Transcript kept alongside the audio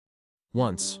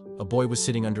Once, a boy was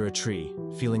sitting under a tree,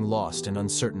 feeling lost and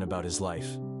uncertain about his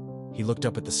life. He looked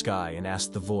up at the sky and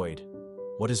asked the void,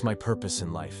 "What is my purpose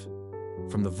in life?"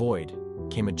 From the void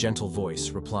came a gentle voice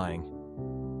replying,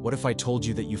 "What if I told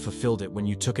you that you fulfilled it when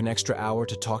you took an extra hour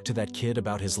to talk to that kid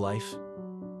about his life?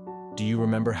 Do you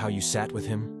remember how you sat with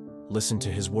him, listened to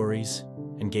his worries,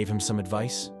 and gave him some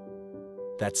advice?"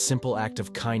 That simple act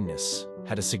of kindness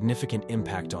had a significant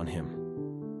impact on him.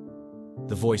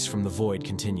 The voice from the void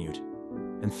continued,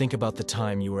 "And think about the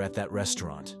time you were at that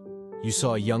restaurant. You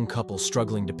saw a young couple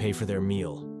struggling to pay for their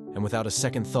meal, and without a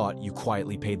second thought, you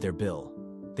quietly paid their bill.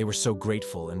 They were so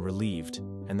grateful and relieved,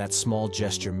 and that small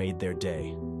gesture made their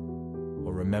day.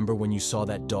 Or remember when you saw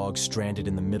that dog stranded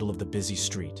in the middle of the busy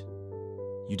street?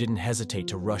 You didn't hesitate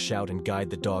to rush out and guide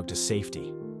the dog to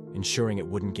safety, ensuring it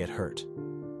wouldn't get hurt.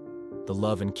 The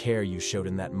love and care you showed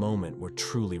in that moment were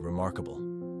truly remarkable.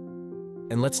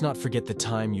 And let's not forget the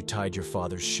time you tied your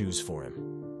father's shoes for him.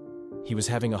 He was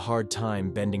having a hard time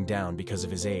bending down because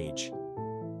of his age,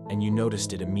 and you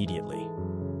noticed it immediately.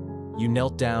 You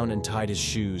knelt down and tied his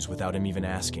shoes without him even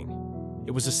asking.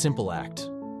 It was a simple act,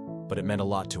 but it meant a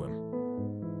lot to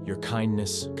him. Your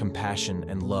kindness, compassion,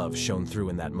 and love shone through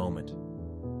in that moment.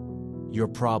 Your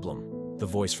problem, the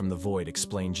voice from the void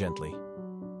explained gently,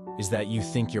 is that you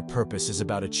think your purpose is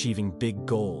about achieving big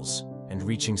goals and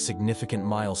reaching significant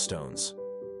milestones.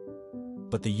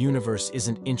 But the universe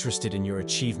isn't interested in your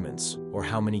achievements or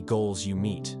how many goals you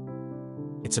meet.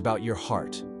 It's about your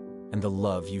heart and the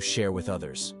love you share with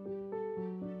others.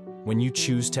 When you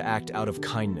choose to act out of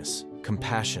kindness,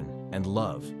 compassion, and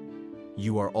love,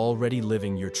 you are already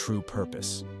living your true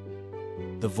purpose.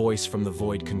 The voice from the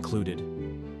void concluded,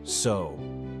 "So,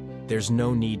 there's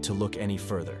no need to look any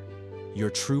further.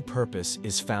 Your true purpose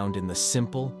is found in the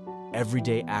simple,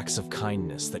 everyday acts of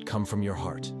kindness that come from your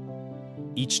heart.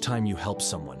 Each time you help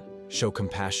someone, show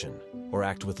compassion, or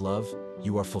act with love,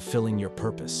 you are fulfilling your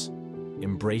purpose.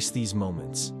 Embrace these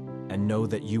moments and know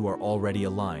that you are already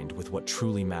aligned with what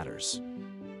truly matters."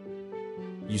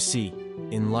 You see,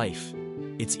 in life,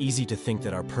 it's easy to think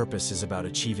that our purpose is about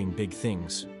achieving big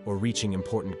things or reaching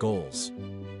important goals.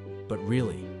 But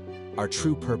really, our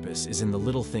true purpose is in the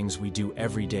little things we do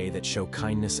every day that show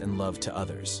kindness and love to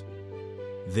others.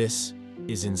 This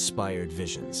is Inspired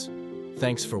Visions.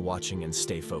 Thanks for watching and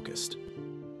stay focused.